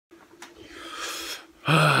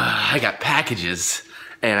I got packages,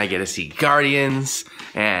 and I get to see Guardians,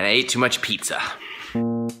 and I ate too much pizza.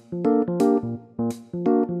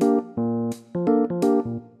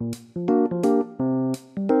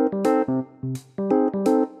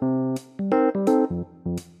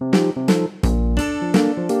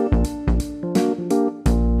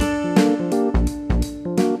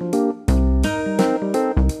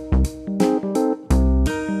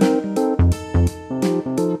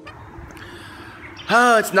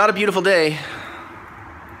 Oh, it's not a beautiful day.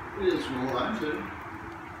 It is from what I'm saying.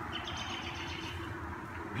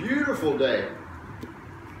 Beautiful day.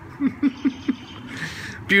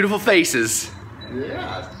 Beautiful faces.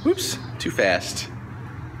 Yeah. Whoops, too fast.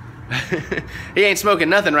 He ain't smoking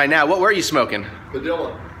nothing right now. What were you smoking?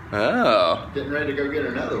 Padilla. Oh. Getting ready to go get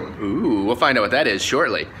another one. Ooh, we'll find out what that is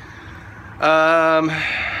shortly. Oh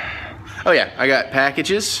yeah, I got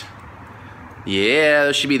packages. Yeah,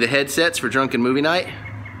 those should be the headsets for Drunken Movie Night.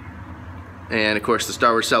 And of course the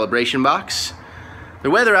Star Wars Celebration box.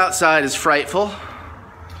 The weather outside is frightful.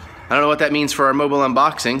 I don't know what that means for our mobile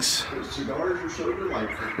unboxings. Those cigars are so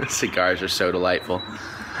delightful. Cigars are so delightful.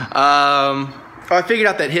 I figured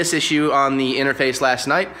out that hiss issue on the interface last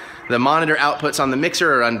night. The monitor outputs on the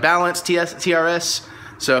mixer are unbalanced TRS.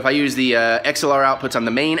 So if I use the XLR outputs on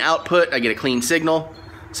the main output, I get a clean signal.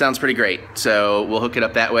 Sounds pretty great. So we'll hook it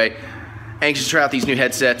up that way. Anxious to try out these new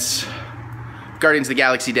headsets. Guardians of the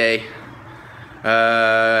Galaxy Day.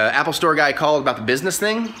 Apple Store guy called about the business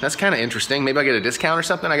thing. That's kind of interesting. Maybe I'll get a discount or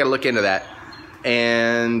something. I gotta look into that.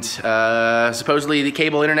 And supposedly the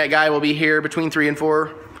cable internet guy will be here between 3 and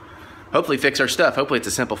 4. Hopefully fix our stuff. Hopefully it's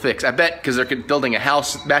a simple fix. I bet, because they're building a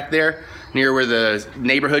house back there near where the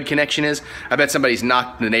neighborhood connection is, I bet somebody's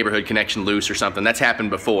knocked the neighborhood connection loose or something. That's happened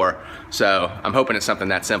before. So I'm hoping it's something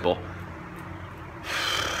that simple.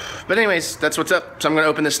 But anyways, that's what's up. So I'm gonna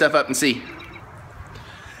open this stuff up and see.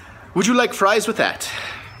 Would you like fries with that?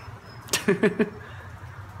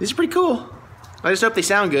 These are pretty cool. I just hope they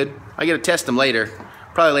sound good. I gotta test them later.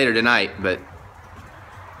 Probably later tonight, but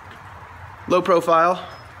low profile.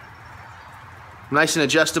 Nice and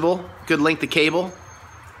adjustable. Good length of cable.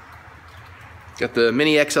 Got the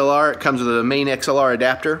mini XLR. It comes with a main XLR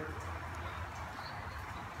adapter.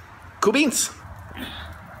 Cool beans.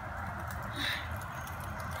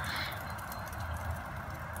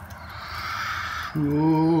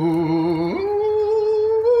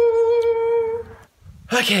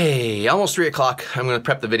 Okay, almost 3 o'clock. I'm gonna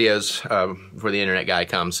prep the videos before the internet guy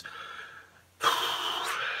comes.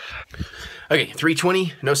 Okay,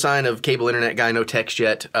 3:20, no sign of cable internet guy, no text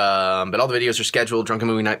yet, but all the videos are scheduled, Drunken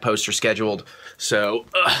Movie Night posts are scheduled, so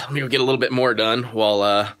let me go get a little bit more done while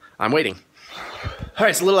I'm waiting. All right,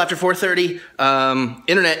 it's a little after 4:30.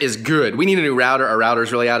 Internet is good. We need a new router. Our router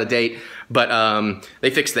is really out of date, but they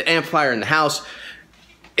fixed the amplifier in the house.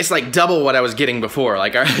 It's like double what I was getting before.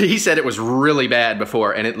 Like he said it was really bad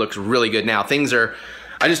before, and it looks really good now. Things are,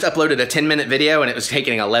 I just uploaded a 10-minute video, and it was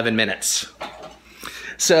taking 11 minutes.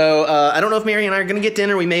 So I don't know if Mary and I are gonna get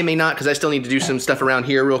dinner. We may not, because I still need to do some stuff around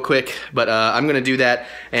here real quick, but I'm gonna do that.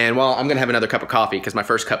 And well, I'm gonna have another cup of coffee because my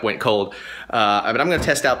first cup went cold. But I'm gonna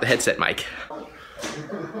test out the headset mic.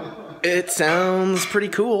 It sounds pretty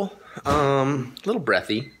cool. A little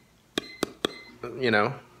breathy, you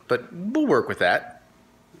know, but we'll work with that.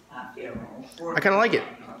 I kind of like it.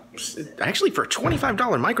 Actually, for a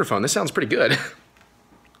 $25 microphone, this sounds pretty good.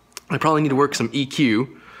 I probably need to work some EQ.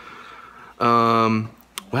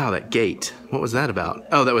 Wow, that gate. What was that about?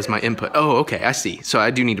 Oh, that was my input. Oh, okay, I see. So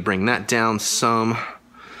I do need to bring that down some.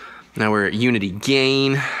 Now we're at unity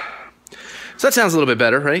gain. So that sounds a little bit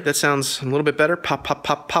better, right? That sounds a little bit better. Pop, pop,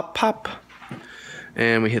 pop, pop, pop.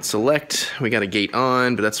 And we hit select. We got a gate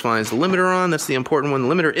on, but that's fine. Is the limiter on? That's the important one.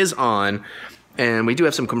 The limiter is on. And we do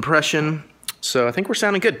have some compression. So I think we're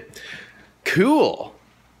sounding good. Cool.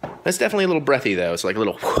 That's definitely a little breathy, though. It's like a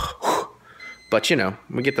little... But, you know,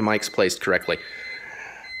 we get the mics placed correctly.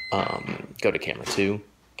 Go to camera 2.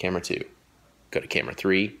 Camera 2. Go to camera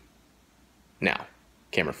 3. Now,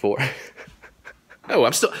 camera 4. Oh,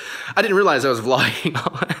 I didn't realize I was vlogging.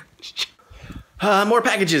 More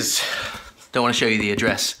packages. Don't want to show you the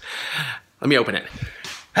address. Let me open it.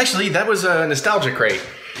 Actually, that was a nostalgia crate.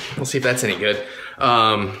 We'll see if that's any good.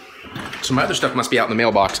 So my other stuff must be out in the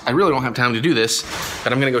mailbox. I really don't have time to do this,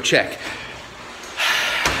 but I'm gonna go check.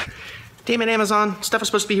 Damn it, Amazon. Stuff is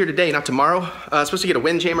supposed to be here today, not tomorrow. Supposed to get a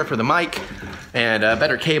wind jammer for the mic and a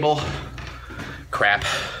better cable. Crap.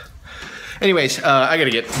 Anyways, I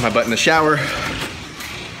gotta get my butt in the shower.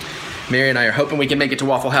 Mary and I are hoping we can make it to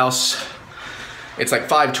Waffle House. It's like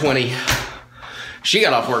 5:20. She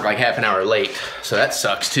got off work like half an hour late, so that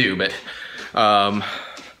sucks too, but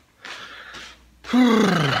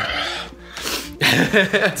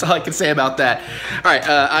That's all I can say about that. All right,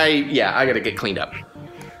 I gotta get cleaned up.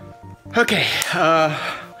 Okay,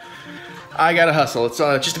 I gotta hustle. It's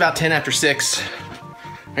just about 10 after 6.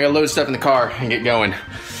 I gotta load stuff in the car and get going.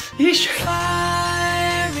 Yeesh.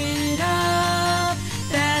 Fire it up,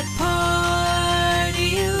 that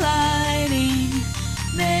party lighting.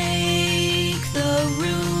 Make the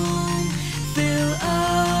room fill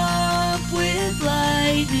up with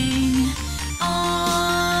lightning.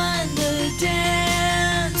 On the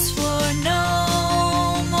dance floor,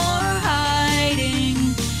 no more hiding.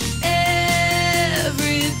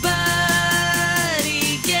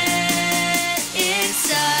 Everybody get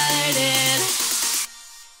excited.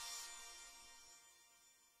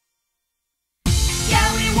 Yeah,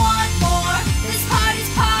 we want more. This party's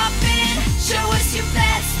poppin'. Show us your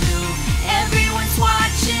best move. Everyone's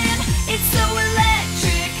watching. It's so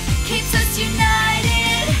electric. Keeps us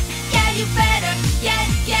united. Yeah, you better get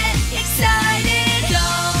excited.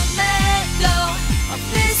 Don't let go of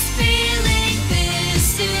this feeling.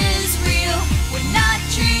 This is real. We're not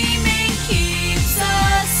dreaming. Keeps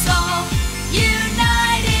us all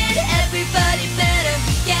united. Everybody better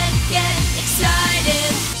get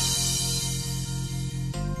excited.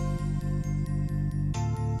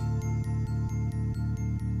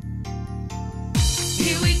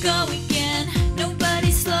 Here we go again,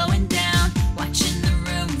 nobody's slowing down. Watching the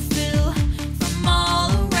room fill from all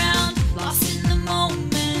around. Lost in the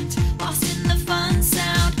moment, lost in the fun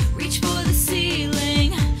sound. Reach for the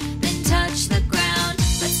ceiling, then touch the ground.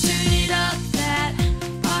 Let's turn it up, that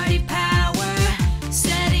party power.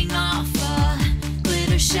 Setting off a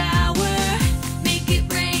glitter shower. Make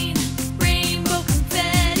it rain, rainbow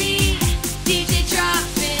confetti. DJ drop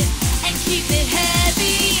it and keep it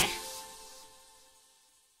heavy.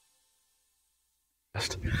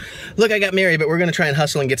 Look, I got married, but we're gonna try and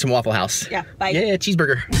hustle and get some Waffle House. Yeah, bye. Yeah,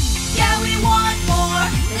 cheeseburger. Yeah, we want more.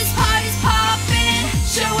 This party's poppin'.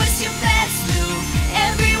 Show us your best move.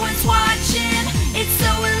 Everyone's watching. It's so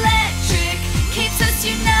electric. Keeps us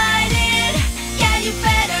united. Yeah, you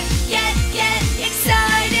better get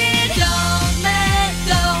excited. Don't let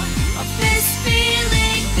go of this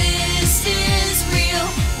feeling. This is real.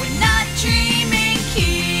 We're not dreaming.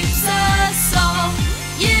 Keeps us all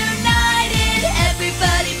united.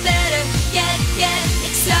 Everybody better get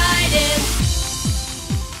excited.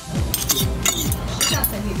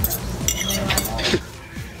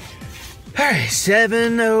 All right,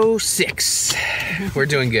 7:06. We're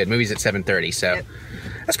doing good. Movie's at 7:30, so Yep.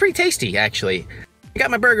 that's pretty tasty, actually. I got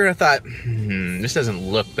my burger and I thought, this doesn't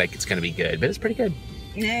look like it's gonna be good, but it's pretty good.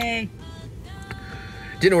 Yay.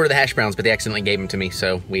 Didn't order the hash browns, but they accidentally gave them to me,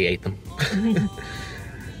 so we ate them.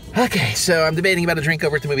 Okay, so I'm debating about a drink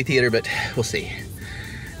over at the movie theater, but we'll see.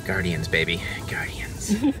 Guardians, baby.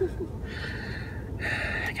 Guardians.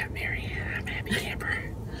 I got married. I'm a happy camper.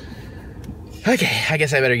 Okay, I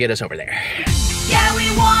guess I better get us over there. Yeah, we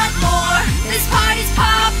want more. This party's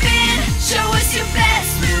poppin'. Show us your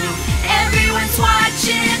best move. Everyone's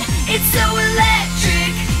watching. It's so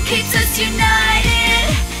electric. Keeps us united.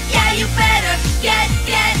 Yeah, you better get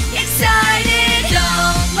excited.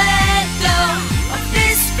 Don't let go of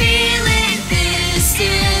this feeling. This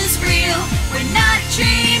is real. We're not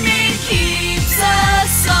dreaming. Keeps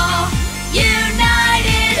us all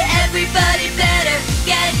united. Everybody better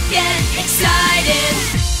get excited.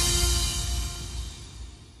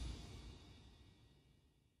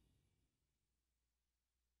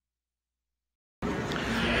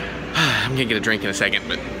 I'm gonna get a drink in a second,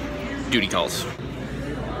 but duty calls.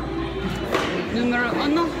 Numero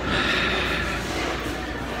uno.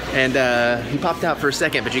 And he popped out for a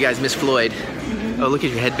second, but you guys missed Floyd. Oh, look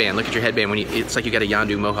at your headband. Look at your headband. It's like you got a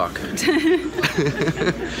Yondu mohawk.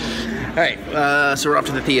 All right, so we're off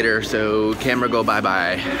to the theater, so camera go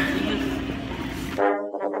bye-bye.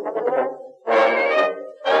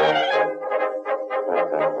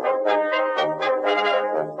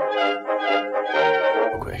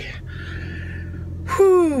 Real quick.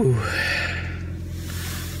 Whew.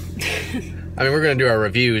 I mean, we're gonna do our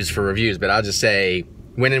reviews for reviews, but I'll just say,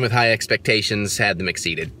 went in with high expectations, had them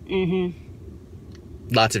exceeded.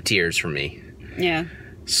 Lots of tears from me. Yeah.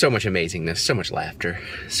 So much amazingness, so much laughter,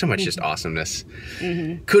 so much just awesomeness.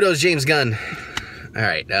 Kudos, James Gunn. All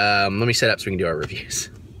right, let me set up so we can do our reviews.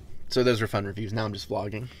 So those were fun reviews. Now I'm just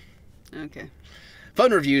vlogging. Okay.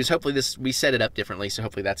 Fun reviews. Hopefully we set it up differently, so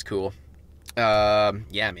hopefully that's cool. Yeah,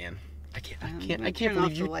 man. I can't Turn believe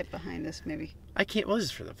off you. the light behind us, maybe. I can't. Well, this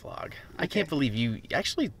is for the vlog. I Okay. can't believe you.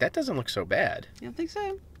 Actually, that doesn't look so bad. You don't think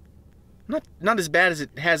so? Not as bad as it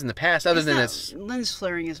has in the past. Other than it's lens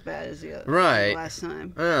flaring as bad as the other Right. last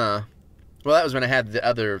time. Well, that was when I had the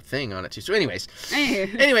other thing on it too. So, anyways,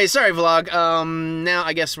 Hey. sorry, vlog. Now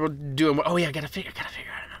I guess we'll do. Oh yeah, I gotta figure out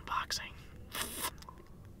an unboxing.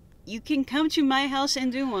 You can come to my house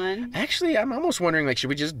and do one. Actually, I'm almost wondering, like, should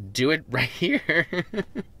we just do it right here?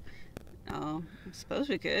 Oh, I suppose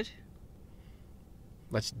we could.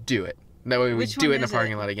 Let's do it. That way we Which do one it in the is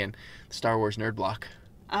parking it? lot again. The Star Wars Nerd Block.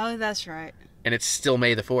 Oh, that's right. And it's still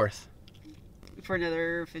May the 4th. For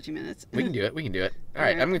another 50 minutes. We can do it. We can do it. All right,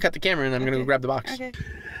 Alright. I'm going to cut the camera and I'm going to go grab the box. Okay.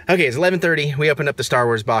 Okay, it's 11:30. We opened up the Star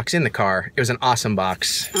Wars box in the car. It was an awesome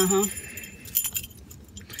box. Uh-huh.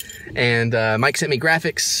 And Mike sent me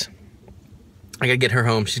graphics. I got to get her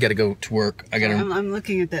home. She's got to go to work. I got to... I'm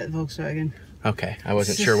looking at that Volkswagen. Okay, I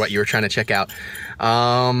wasn't sure what you were trying to check out.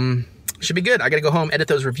 Should be good. I gotta go home, edit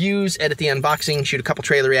those reviews, edit the unboxing, shoot a couple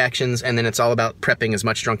trailer reactions, and then it's all about prepping as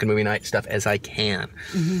much Drunken Movie Night stuff as I can.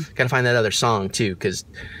 Gotta find that other song too, because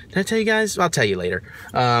did I tell you guys? I'll tell you later.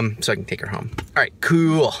 So I can take her home. All right,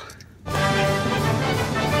 cool.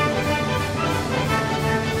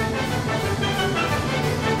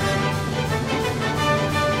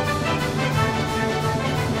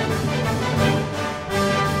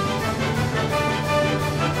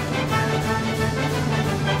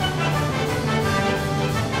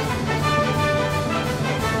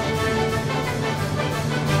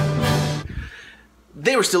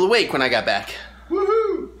 They were still awake when I got back.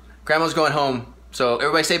 Woohoo! Grandma's going home, so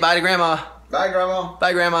everybody say bye to Grandma. Bye, Grandma.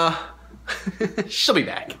 Bye, Grandma. She'll be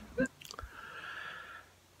back.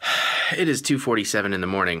 It is 2:47 in the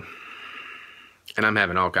morning, and I'm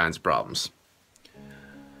having all kinds of problems.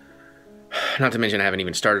 Not to mention I haven't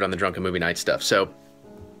even started on the Drunken Movie Night stuff. So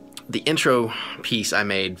the intro piece I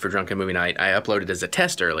made for Drunken Movie Night, I uploaded as a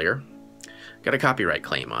test earlier. Got a copyright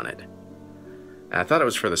claim on it. I thought it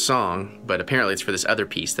was for the song, but apparently it's for this other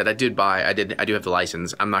piece that I did buy. I do have the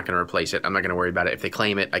license. I'm not going to replace it. I'm not going to worry about it. If they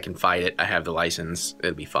claim it, I can fight it. I have the license.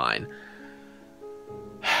 It'll be fine.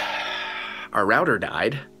 Our router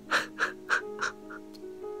died.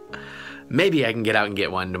 Maybe I can get out and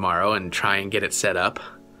get one tomorrow and try and get it set up.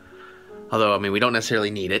 Although, I mean, we don't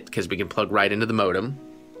necessarily need it because we can plug right into the modem.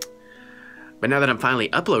 But now that I'm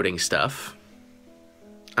finally uploading stuff,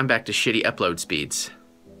 I'm back to shitty upload speeds.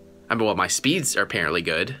 I mean, well, my speeds are apparently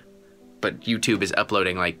good, but YouTube is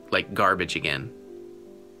uploading like garbage again.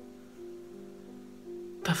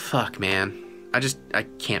 The fuck, man? I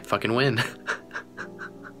can't fucking win.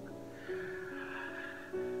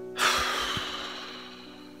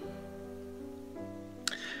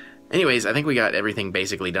 Anyways, I think we got everything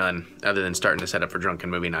basically done, other than starting to set up for Drunken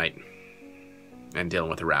Movie Night and dealing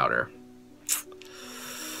with the router.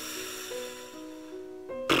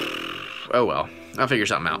 Oh well, I'll figure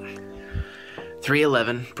something out.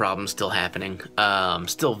 3:11, problem still happening.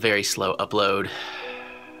 Still very slow upload.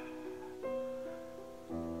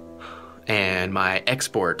 And my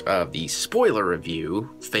export of the spoiler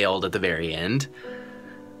review failed at the very end.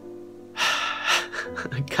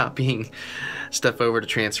 Copying stuff over to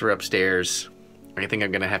transfer upstairs. I think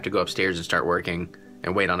I'm gonna have to go upstairs and start working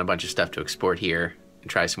and wait on a bunch of stuff to export here and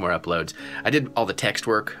try some more uploads. I did all the text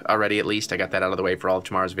work already, at least. I got that out of the way for all of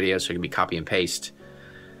tomorrow's videos, so it can be copy and paste.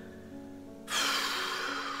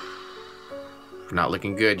 Not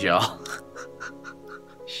looking good, y'all.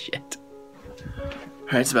 Shit.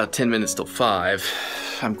 Alright, it's about 10 minutes till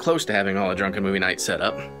 5. I'm close to having all a Drunken Movie Night set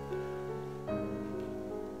up.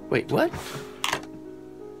 Wait, what?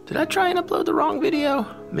 Did I try and upload the wrong video?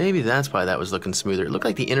 Maybe that's why that was looking smoother. It looked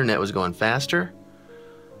like the internet was going faster.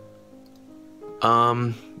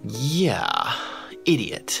 Yeah.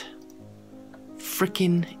 Idiot.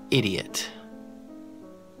 Frickin' idiot.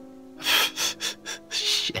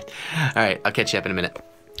 Shit. Alright, I'll catch you up in a minute.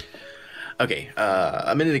 Okay,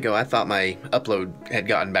 a minute ago I thought my upload had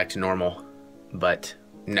gotten back to normal, but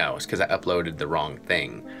no, it's because I uploaded the wrong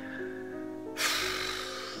thing.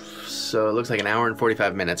 So it looks like an hour and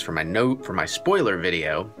 45 minutes for my spoiler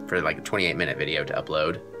video, for like a 28-minute video to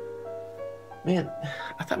upload. Man,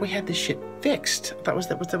 I thought we had this shit fixed. I thought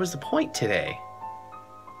that was the point today.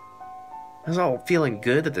 I was all feeling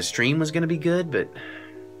good that the stream was gonna be good, but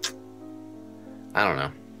I don't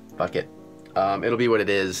know. Fuck it. It'll be what it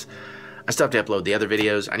is. I still have to upload the other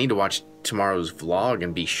videos. I need to watch tomorrow's vlog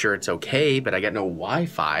and be sure it's okay, but I got no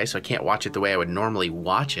Wi-Fi, so I can't watch it the way I would normally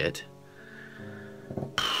watch it.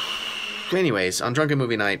 Anyways, on Drunken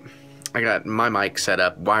Movie Night, I got my mic set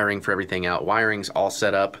up, wiring for everything out. Wiring's all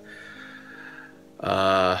set up.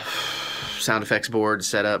 Sound effects board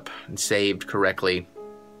set up and saved correctly.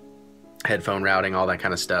 Headphone routing, all that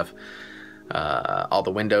kind of stuff. All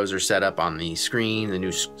the windows are set up on the screen, the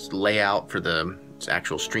new layout for the Its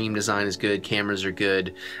actual stream design is good. Cameras are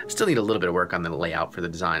good. I still need a little bit of work on the layout for the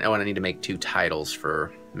design. Oh, and I need to make 2 titles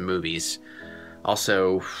for movies.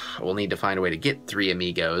 Also, we'll need to find a way to get 3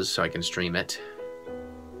 Amigos so I can stream it.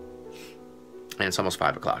 And it's almost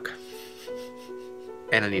 5 o'clock.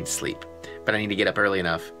 And I need to sleep. But I need to get up early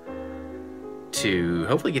enough to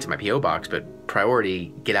hopefully get to my P.O. box, but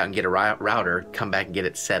priority, get out and get a router, come back and get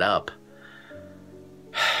it set up.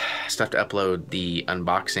 Still have to upload the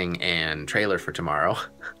unboxing and trailer for tomorrow.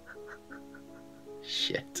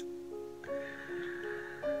 Shit.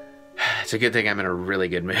 It's a good thing I'm in a really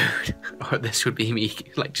good mood, or this would be me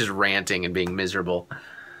like just ranting and being miserable.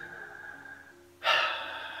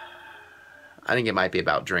 I think it might be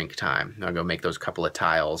about drink time. I'll go make those couple of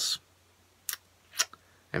tiles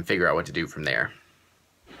and figure out what to do from there.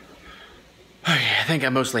 Okay, I think I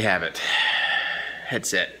mostly have it.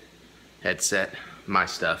 Headset, my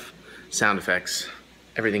stuff, sound effects,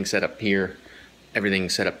 everything set up here, everything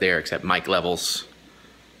set up there except mic levels.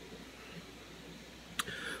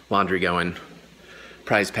 Laundry going,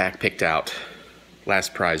 prize pack picked out,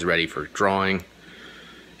 last prize ready for drawing.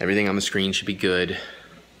 Everything on the screen should be good.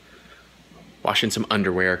 Washing some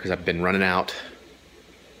underwear because I've been running out.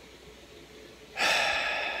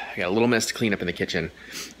 I got a little mess to clean up in the kitchen,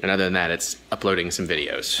 and other than that, it's uploading some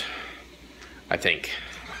videos, I think.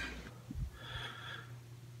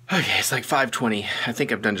 Okay, it's like 5:20. I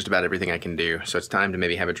think I've done just about everything I can do, so it's time to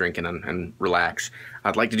maybe have a drink and relax.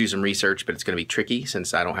 I'd like to do some research, but it's going to be tricky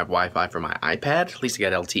since I don't have Wi-Fi for my iPad. At least I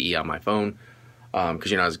got LTE on my phone,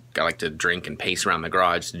 because, you know, I like to drink and pace around the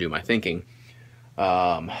garage to do my thinking.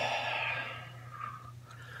 Got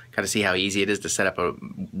to see how easy it is to set up a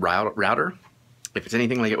router. If it's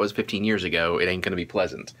anything like it was 15 years ago, it ain't going to be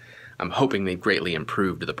pleasant. I'm hoping they've greatly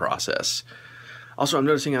improved the process. Also, I'm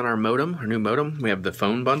noticing on our modem, our new modem, we have the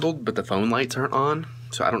phone bundled, but the phone lights aren't on.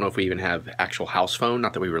 So I don't know if we even have actual house phone.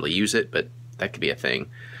 Not that we really use it, but that could be a thing.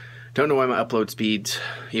 Don't know why my upload speeds,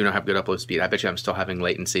 even though I have good upload speed, I bet you I'm still having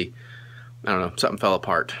latency. I don't know, something fell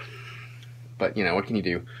apart. But, you know, what can you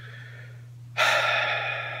do?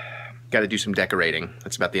 Got to do some decorating.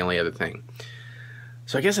 That's about the only other thing.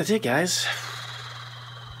 So I guess that's it, guys.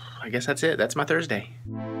 I guess that's it. That's my Thursday.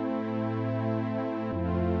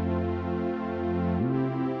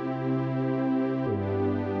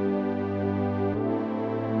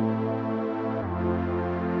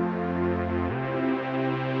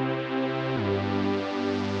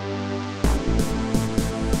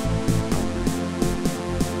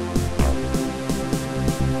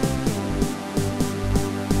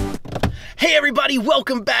 Hey everybody,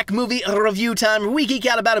 welcome back. Movie review time. We geek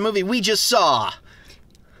out about a movie we just saw.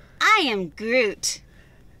 I am Groot.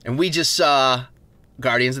 And we just saw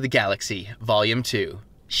Guardians of the Galaxy Vol.2.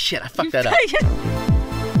 Shit, I fucked that up.